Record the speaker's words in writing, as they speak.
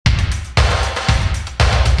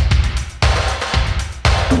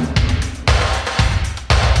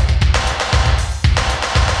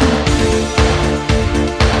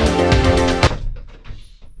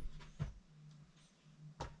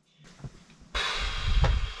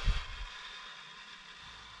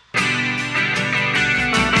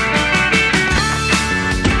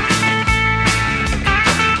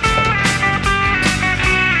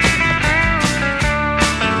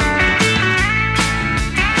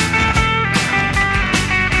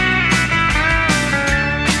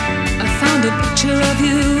picture of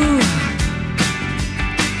you.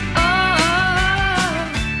 Oh,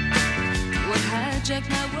 what hijacked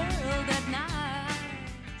my world at night.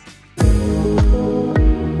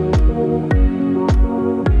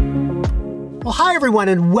 Well, hi everyone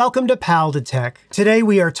and welcome to Pal to Tech. Today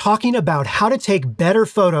we are talking about how to take better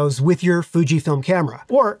photos with your Fujifilm camera.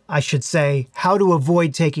 Or I should say, how to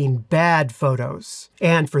avoid taking bad photos.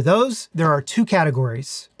 And for those, there are two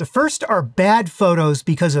categories. The first are bad photos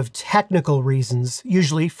because of technical reasons,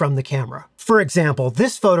 usually from the camera. For example,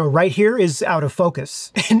 this photo right here is out of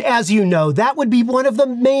focus. And as you know, that would be one of the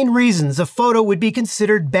main reasons a photo would be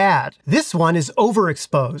considered bad. This one is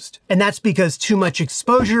overexposed. And that's because too much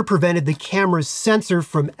exposure prevented the camera's sensor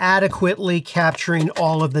from adequately capturing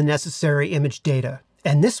all of the necessary image data.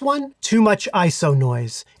 And this one, too much ISO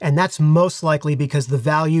noise, and that's most likely because the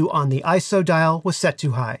value on the ISO dial was set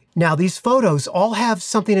too high. Now, these photos all have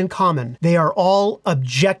something in common. They are all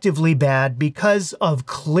objectively bad because of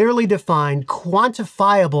clearly defined,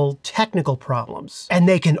 quantifiable technical problems. And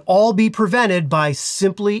they can all be prevented by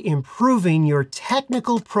simply improving your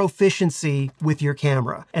technical proficiency with your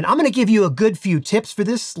camera. And I'm gonna give you a good few tips for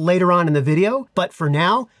this later on in the video, but for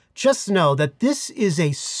now, just know that this is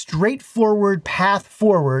a straightforward path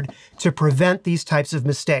forward to prevent these types of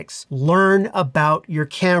mistakes. Learn about your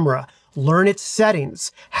camera. Learn its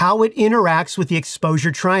settings, how it interacts with the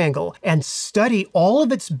exposure triangle, and study all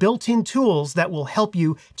of its built-in tools that will help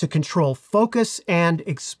you to control focus and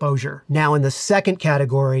exposure. Now, in the second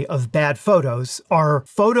category of bad photos are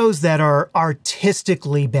photos that are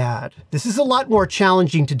artistically bad. This is a lot more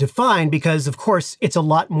challenging to define because, of course, it's a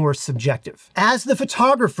lot more subjective. As the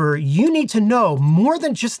photographer, you need to know more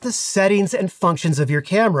than just the settings and functions of your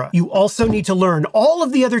camera. You also need to learn all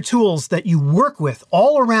of the other tools that you work with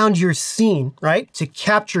all around your scene, right? To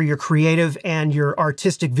capture your creative and your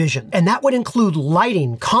artistic vision. And that would include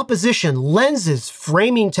lighting, composition, lenses,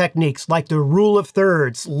 framing techniques like the rule of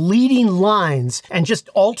thirds, leading lines, and just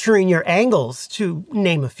altering your angles, to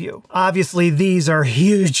name a few. Obviously, these are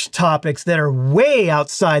huge topics that are way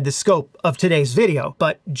outside the scope of today's video,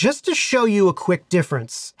 but just to show you a quick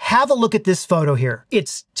difference, have a look at this photo here.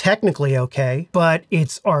 It's technically okay, but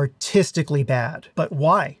it's artistically bad. But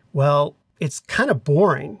why? Well, it's kind of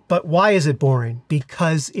boring. But why is it boring?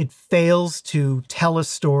 Because it fails to tell a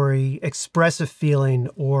story, express a feeling,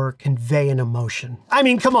 or convey an emotion. I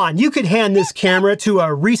mean, come on, you could hand this camera to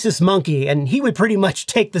a rhesus monkey and he would pretty much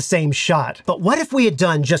take the same shot. But what if we had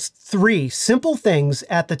done just 3 simple things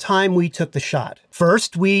at the time we took the shot?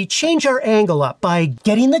 First, we change our angle up by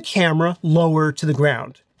getting the camera lower to the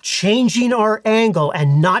ground. Changing our angle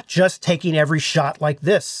and not just taking every shot like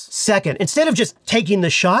this. Second, instead of just taking the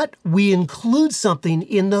shot, we include something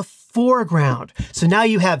in the foreground. So now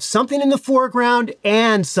you have something in the foreground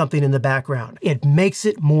and something in the background. It makes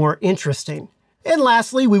it more interesting. And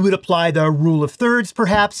lastly, we would apply the rule of thirds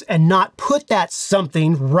perhaps and not put that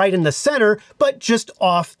something right in the center, but just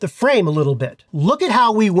off the frame a little bit. Look at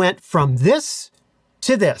how we went from this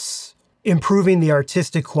to this. Improving the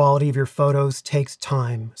artistic quality of your photos takes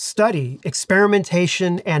time, study,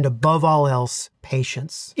 experimentation, and above all else,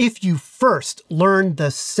 patience. If you first learn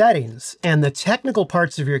the settings and the technical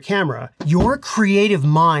parts of your camera, your creative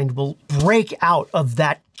mind will break out of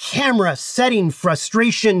that camera setting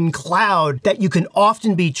frustration cloud that you can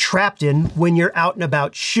often be trapped in when you're out and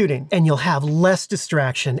about shooting. And you'll have less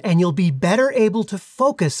distraction and you'll be better able to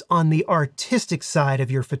focus on the artistic side of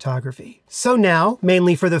your photography. So now,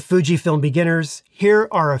 mainly for the Fujifilm beginners, here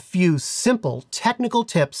are a few simple technical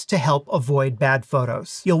tips to help avoid bad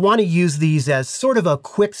photos. You'll want to use these as sort of a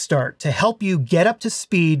quick start to help you get up to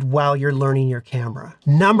speed while you're learning your camera.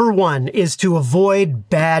 Number 1 is to avoid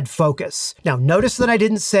bad focus. Now notice that I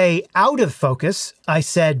didn't say out of focus, I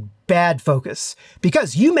said bad focus,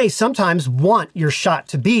 because you may sometimes want your shot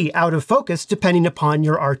to be out of focus depending upon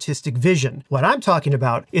your artistic vision. What I'm talking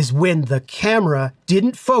about is when the camera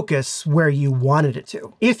didn't focus where you wanted it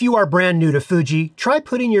to. If you are brand new to Fuji, try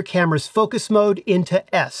putting your camera's focus mode into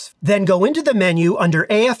S. Then go into the menu under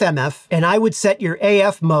AF/MF, and I would set your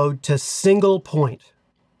AF mode to single point.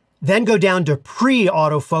 Then go down to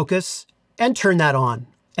pre-autofocus and turn that on.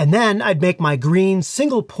 And then I'd make my green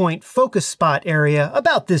single point focus spot area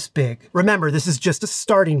about this big. Remember, this is just a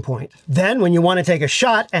starting point. Then when you want to take a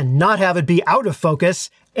shot and not have it be out of focus,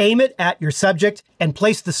 aim it at your subject and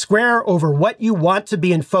place the square over what you want to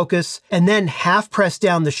be in focus, and then half press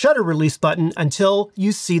down the shutter release button until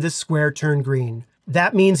you see the square turn green.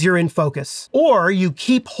 that means you're in focus. Or you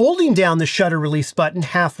keep holding down the shutter release button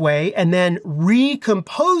halfway and then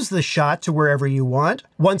recompose the shot to wherever you want.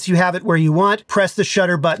 Once you have it where you want, press the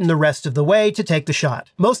shutter button the rest of the way to take the shot.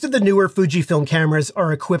 Most of the newer Fujifilm cameras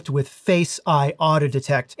are equipped with Face-Eye Auto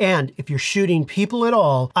Detect, and if you're shooting people at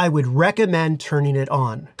all, I would recommend turning it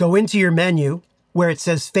on. Go into your menu where it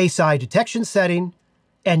says Face-Eye Detection Setting,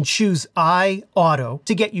 and choose Eye Auto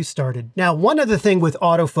to get you started. Now, one other thing with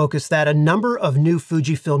autofocus that a number of new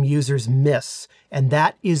Fujifilm users miss, and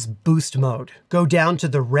that is boost mode. Go down to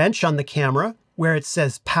the wrench on the camera where it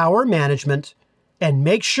says Power Management, and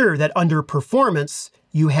make sure that under Performance,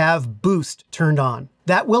 you have Boost turned on.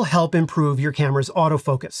 That will help improve your camera's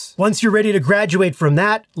autofocus. Once you're ready to graduate from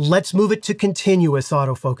that, let's move it to continuous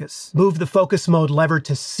autofocus. Move the focus mode lever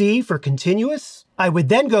to C for continuous. I would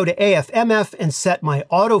then go to AF/MF and set my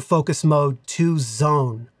autofocus mode to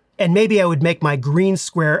zone. And maybe I would make my green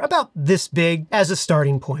square about this big as a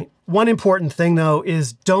starting point. One important thing though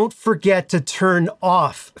is don't forget to turn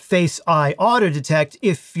off Face-Eye Auto Detect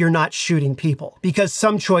if you're not shooting people, because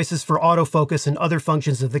some choices for autofocus and other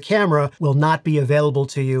functions of the camera will not be available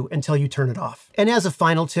to you until you turn it off. And as a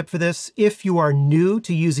final tip for this, if you are new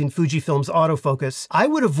to using Fujifilm's autofocus, I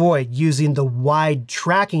would avoid using the wide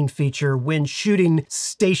tracking feature when shooting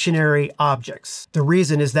stationary objects. The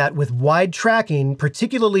reason is that with wide tracking,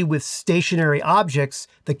 particularly with stationary objects,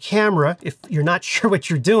 the camera, if you're not sure what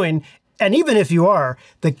you're doing, and even if you are,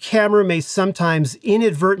 the camera may sometimes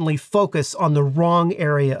inadvertently focus on the wrong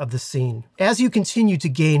area of the scene. As you continue to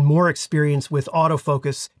gain more experience with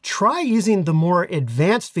autofocus, try using the more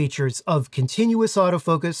advanced features of continuous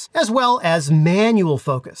autofocus as well as manual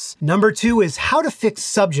focus. Number 2 is how to fix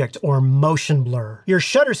subject or motion blur. Your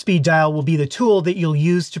shutter speed dial will be the tool that you'll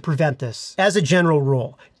use to prevent this. As a general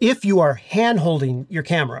rule, if you are hand-holding your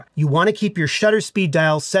camera, you want to keep your shutter speed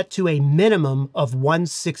dial set to a minimum of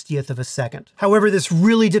 1/60th of a second. However, this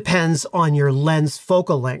really depends on your lens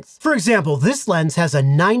focal length. For example, this lens has a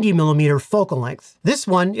 90mm focal length. This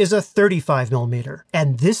one is a 35mm.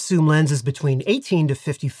 And this zoom lens is between 18 to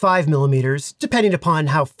 55mm, depending upon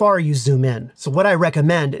how far you zoom in. So what I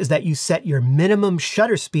recommend is that you set your minimum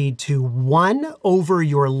shutter speed to 1 over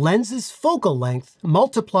your lens's focal length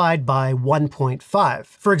multiplied by 1.5.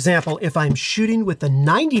 For example, if I'm shooting with the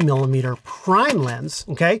 90mm prime lens,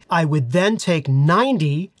 okay, I would then take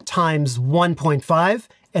 90 times 1.5,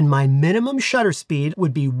 and my minimum shutter speed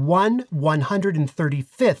would be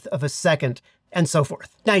 1/135th of a second, and so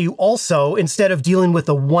forth. Now you also, instead of dealing with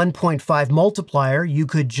a 1.5 multiplier, you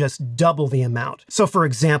could just double the amount. So for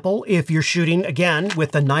example, if you're shooting, again,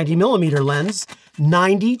 with the 90mm lens,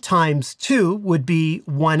 90 times 2 would be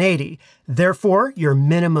 180. Therefore, your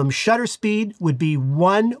minimum shutter speed would be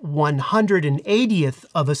 1/180th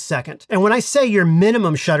of a second. And when I say your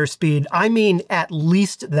minimum shutter speed, I mean at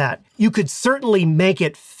least that. You could certainly make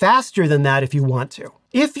it faster than that if you want to.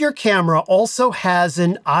 If your camera also has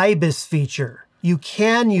an IBIS feature, you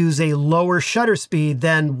can use a lower shutter speed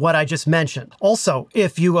than what I just mentioned. Also,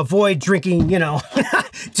 if you avoid drinking,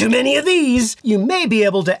 too many of these, you may be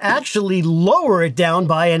able to actually lower it down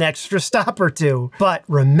by an extra stop or two. But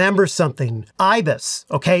remember something, IBIS,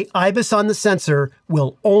 okay? IBIS on the sensor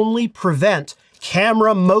will only prevent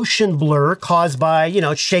camera motion blur caused by,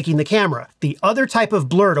 shaking the camera. The other type of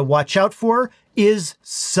blur to watch out for is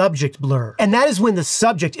subject blur. And that is when the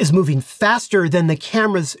subject is moving faster than the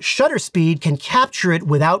camera's shutter speed can capture it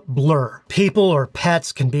without blur. People or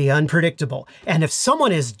pets can be unpredictable. And if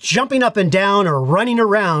someone is jumping up and down or running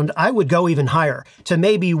around, I would go even higher to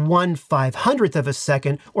maybe 1/500th of a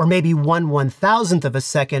second or maybe 1/1000th of a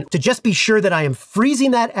second to just be sure that I am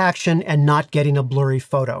freezing that action and not getting a blurry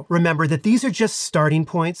photo. Remember that these are just starting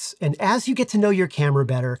points. And as you get to know your camera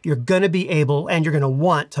better, you're going to be able and you're going to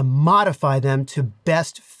want to modify them to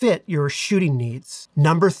best fit your shooting needs.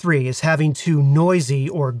 Number 3 is having too noisy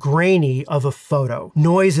or grainy of a photo.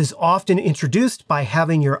 Noise is often introduced by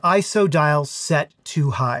having your ISO dial set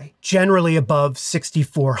too high, generally above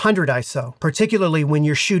 6400 ISO, particularly when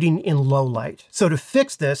you're shooting in low light. So to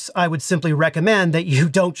fix this, I would simply recommend that you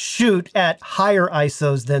don't shoot at higher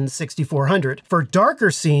ISOs than 6400. For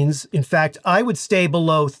darker scenes, in fact, I would stay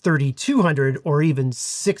below 3200 or even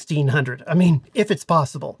 1600. I mean, if it's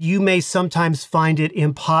possible. You may sometimes find it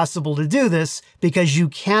impossible to do this because you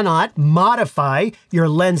cannot modify your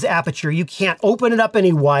lens aperture. You can't open it up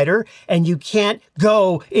any wider and you can't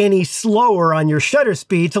go any slower on your shutter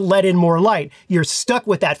speed to let in more light. You're stuck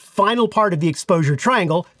with that final part of the exposure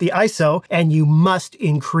triangle, the ISO, and you must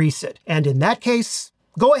increase it. And in that case,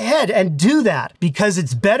 go ahead and do that, because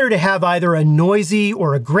it's better to have either a noisy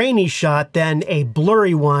or a grainy shot than a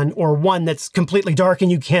blurry one or one that's completely dark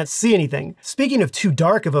and you can't see anything. Speaking of too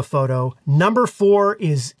dark of a photo, number 4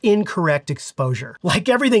 is incorrect exposure. Like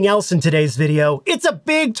everything else in today's video, it's a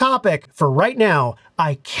big topic. For right now,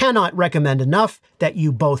 I cannot recommend enough that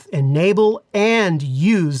you both enable and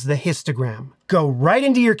use the histogram. Go right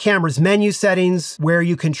into your camera's menu settings where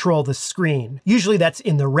you control the screen. Usually that's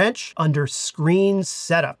in the wrench under Screen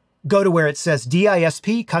Setup. Go to where it says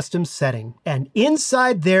DISP Custom Setting, and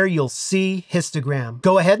inside there you'll see Histogram.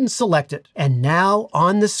 Go ahead and select it. And now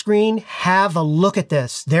on the screen, have a look at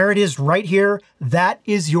this. There it is right here. That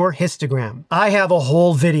is your histogram. I have a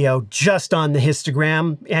whole video just on the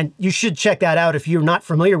histogram, and you should check that out if you're not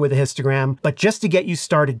familiar with the histogram. But just to get you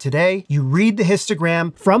started today, you read the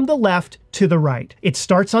histogram from the left to the right. It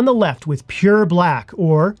starts on the left with pure black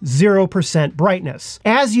or 0% brightness.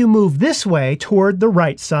 As you move this way toward the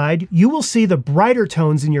right side, you will see the brighter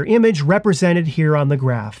tones in your image represented here on the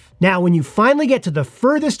graph. Now, when you finally get to the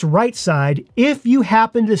furthest right side, if you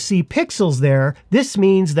happen to see pixels there, this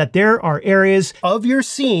means that there are areas of your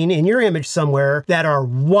scene in your image somewhere that are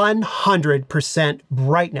 100%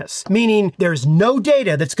 brightness, meaning there's no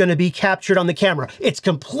data that's going to be captured on the camera. It's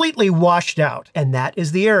completely washed out. And that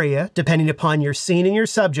is the area, depending upon your scene and your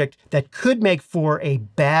subject, that could make for a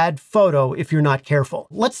bad photo if you're not careful.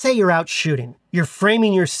 Let's say you're out shooting. You're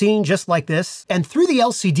framing your scene just like this, and through the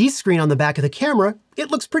LCD screen on the back of the camera, it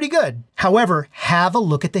looks pretty good. However, have a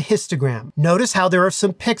look at the histogram. Notice how there are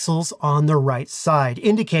some pixels on the right side,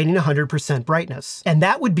 indicating 100% brightness. And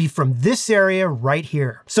that would be from this area right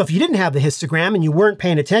here. So if you didn't have the histogram and you weren't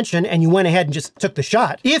paying attention and you went ahead and just took the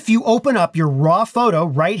shot, if you open up your raw photo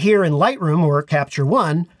right here in Lightroom or Capture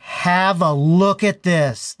One, have a look at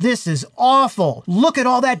this. This is awful. Look at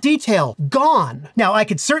all that detail. Gone. Now, I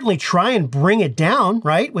could certainly try and bring it down,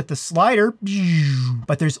 right, with the slider,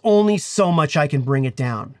 but there's only so much I can bring it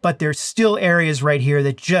down. But there's still areas right here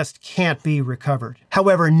that just can't be recovered.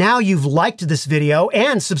 However, now you've liked this video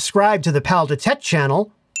and subscribed to the Pal to Tech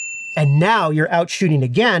channel, and now you're out shooting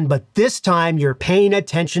again, but this time you're paying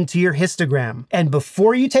attention to your histogram. And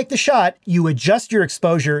before you take the shot, you adjust your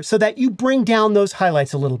exposure so that you bring down those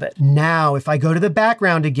highlights a little bit. Now, if I go to the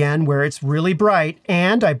background again where it's really bright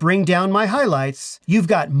and I bring down my highlights, you've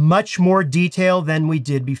got much more detail than we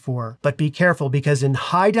did before. But be careful, because in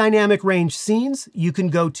high dynamic range scenes, you can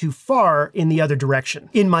go too far in the other direction.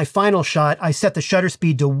 In my final shot, I set the shutter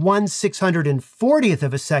speed to 1/640th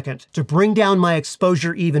of a second to bring down my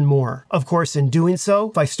exposure even more. Of course, in doing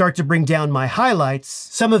so, if I start to bring down my highlights,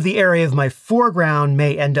 some of the area of my foreground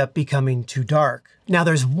may end up becoming too dark. Now,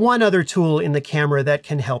 there's one other tool in the camera that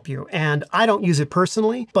can help you, and I don't use it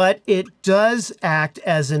personally, but it does act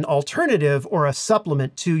as an alternative or a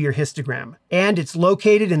supplement to your histogram. And it's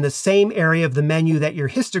located in the same area of the menu that your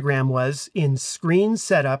histogram was, in Screen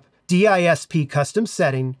Setup, DISP Custom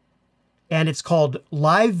Setting, and it's called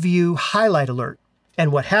Live View Highlight Alert.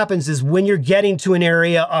 And what happens is when you're getting to an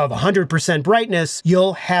area of 100% brightness,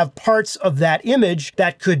 you'll have parts of that image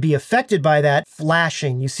that could be affected by that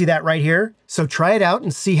flashing. You see that right here? So try it out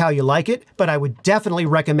and see how you like it, but I would definitely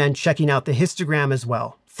recommend checking out the histogram as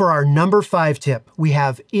well. For our number 5 tip, we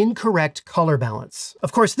have incorrect color balance.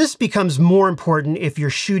 Of course, this becomes more important if you're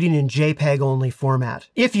shooting in JPEG only format.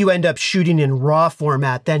 If you end up shooting in RAW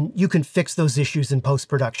format, then you can fix those issues in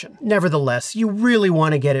post-production. Nevertheless, you really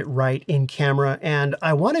want to get it right in camera, and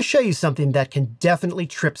I want to show you something that can definitely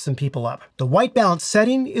trip some people up. The white balance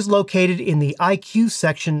setting is located in the IQ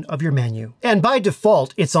section of your menu. And by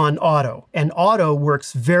default, it's on auto, and auto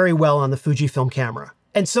works very well on the Fujifilm camera.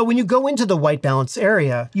 And so when you go into the white balance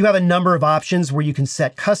area, you have a number of options where you can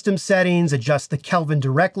set custom settings, adjust the Kelvin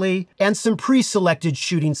directly, and some pre-selected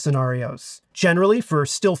shooting scenarios. Generally, for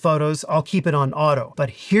still photos, I'll keep it on auto. But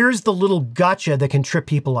here's the little gotcha that can trip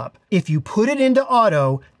people up. If you put it into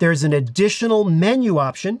auto, there's an additional menu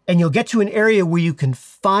option, and you'll get to an area where you can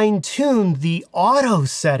fine-tune the auto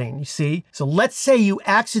setting, you see? So let's say you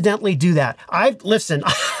accidentally do that. Listen,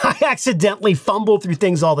 I accidentally fumble through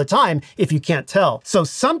things all the time, if you can't tell. So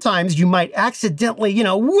sometimes you might accidentally,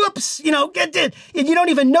 whoops, get it, and you don't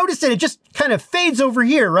even notice it. It just kind of fades over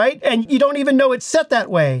here, right? And you don't even know it's set that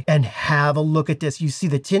way. And have a a look at this. You see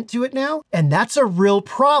the tint to it now? And that's a real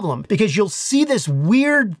problem because you'll see this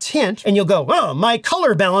weird tint and you'll go, oh, my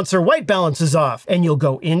color balance or white balance is off. And you'll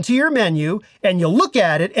go into your menu and you'll look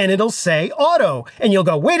at it and it'll say auto. And you'll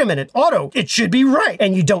go, wait a minute, auto, it should be right.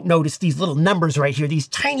 And you don't notice these little numbers right here, these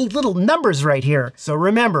tiny little numbers right here. So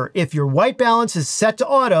remember, if your white balance is set to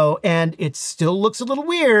auto and it still looks a little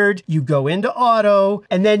weird, you go into auto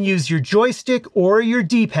and then use your joystick or your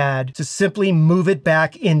D-pad to simply move it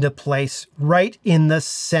back into place right in the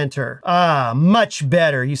center. Ah, much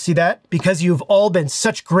better. You see that? Because you've all been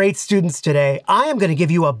such great students today, I am going to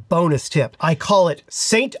give you a bonus tip. I call it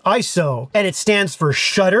Saint ISO, and it stands for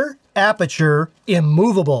Shutter, Aperture,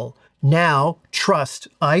 Immovable. Now, trust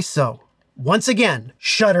ISO. Once again,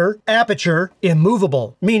 shutter, aperture,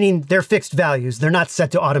 immovable, meaning they're fixed values. They're not set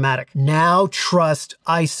to automatic. Now trust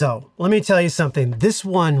ISO. Let me tell you something. This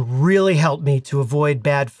one really helped me to avoid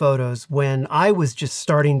bad photos when I was just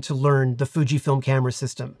starting to learn the Fujifilm camera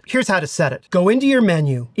system. Here's how to set it. Go into your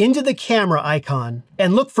menu, into the camera icon,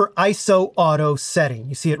 and look for ISO auto setting.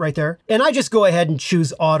 You see it right there? And I just go ahead and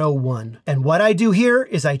choose auto 1. And what I do here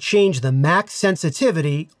is I change the max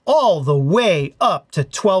sensitivity all the way up to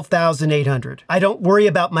 12,800. I don't worry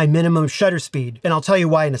about my minimum shutter speed, and I'll tell you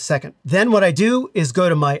why in a second. Then what I do is go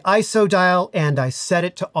to my ISO dial and I set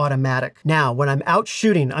it to automatic. Now, when I'm out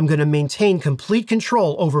shooting, I'm gonna maintain complete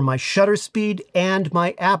control over my shutter speed and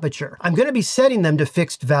my aperture. I'm gonna be setting them to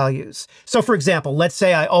fixed values. So for example, let's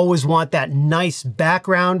say I always want that nice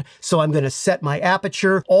background, so I'm gonna set my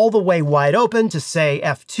aperture all the way wide open to say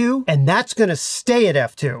f2, and that's gonna stay at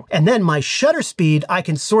f2. And then my shutter speed, I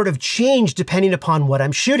can sort of change depending upon what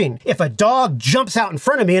I'm shooting. If a dog jumps out in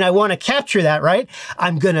front of me and I want to capture that, right?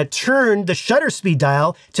 I'm gonna turn the shutter speed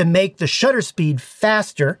dial to make the shutter speed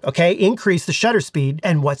faster, okay? Increase the shutter speed.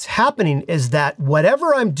 And what's happening is that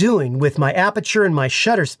whatever I'm doing with my aperture and my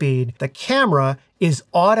shutter speed, the camera is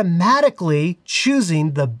automatically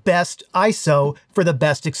choosing the best ISO for the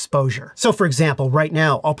best exposure. So for example, right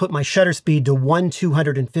now, I'll put my shutter speed to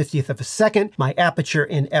 1/250th of a second, my aperture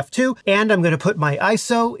in f2, and I'm gonna put my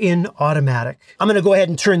ISO in automatic. I'm gonna go ahead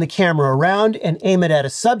and turn the camera around and aim it at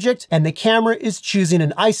a subject, and the camera is choosing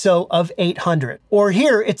an ISO of 800. Or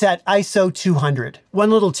here, it's at ISO 200.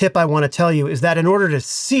 One little tip I wanna tell you is that in order to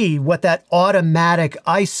see what that automatic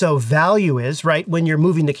ISO value is, right, when you're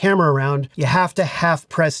moving the camera around, you have to half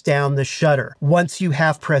press down the shutter. Once you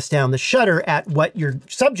half press down the shutter at what your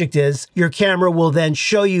subject is, your camera will then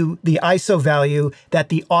show you the ISO value that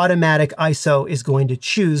the automatic ISO is going to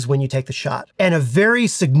choose when you take the shot. And a very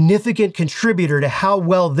significant contributor to how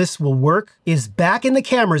well this will work is back in the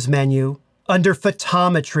camera's menu, under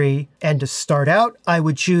photometry, and to start out, I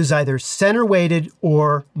would choose either center weighted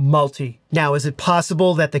or multi. Now, is it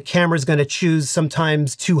possible that the camera's gonna choose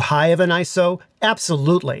sometimes too high of an ISO?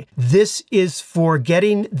 Absolutely. This is for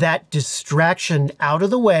getting that distraction out of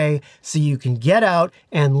the way so you can get out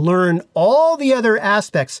and learn all the other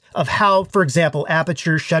aspects of how, for example,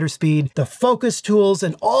 aperture, shutter speed, the focus tools,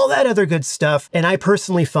 and all that other good stuff. And I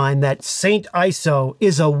personally find that Saint ISO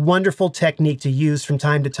is a wonderful technique to use from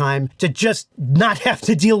time to time to just not have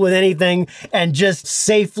to deal with anything and just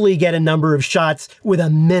safely get a number of shots with a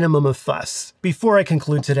minimum of fuss. Before I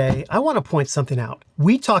conclude today, I want to point something out.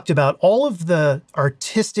 We talked about all of the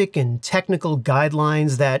artistic and technical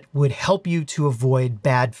guidelines that would help you to avoid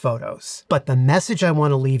bad photos. But the message I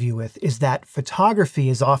want to leave you with is that photography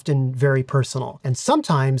is often very personal. And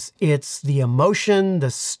sometimes it's the emotion,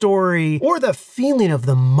 the story, or the feeling of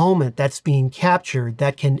the moment that's being captured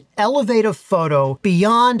that can elevate a photo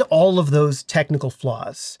beyond all of those technical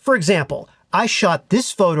flaws. For example, I shot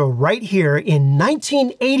this photo right here in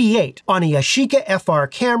 1988 on a Yashica FR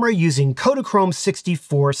camera using Kodachrome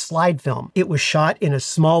 64 slide film. It was shot in a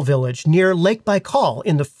small village near Lake Baikal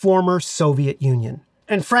in the former Soviet Union.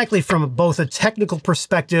 And frankly, from both a technical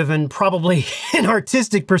perspective and probably an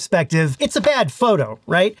artistic perspective, it's a bad photo,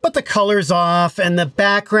 right? But the color's off and the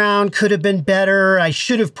background could have been better. I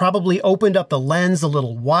should have probably opened up the lens a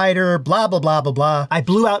little wider, blah, blah, blah, blah, blah. I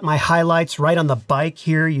blew out my highlights right on the bike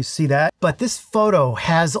here, you see that? But this photo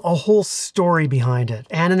has a whole story behind it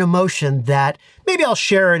and an emotion that maybe I'll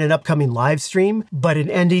share in an upcoming live stream. But in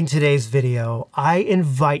ending today's video, I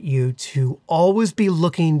invite you to always be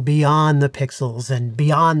looking beyond the pixels and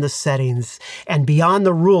beyond the settings and beyond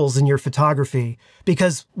the rules in your photography.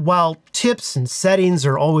 Because while tips and settings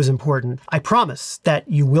are always important, I promise that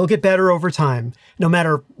you will get better over time, no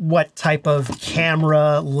matter what type of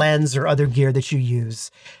camera, lens, or other gear that you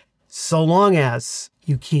use. So long as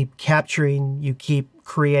you keep capturing, you keep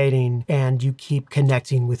creating, and you keep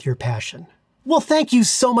connecting with your passion. Well, thank you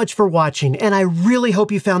so much for watching, and I really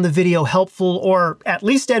hope you found the video helpful or at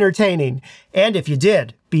least entertaining. And if you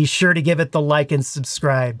did, be sure to give it the like and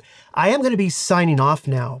subscribe. I am going to be signing off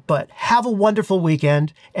now, but have a wonderful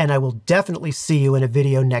weekend, and I will definitely see you in a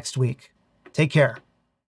video next week. Take care.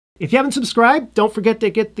 If you haven't subscribed, don't forget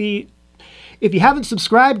to get the... If you haven't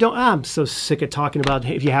subscribed, I'm so sick of talking about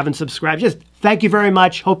if you haven't subscribed. Just thank you very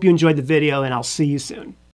much. Hope you enjoyed the video, and I'll see you soon.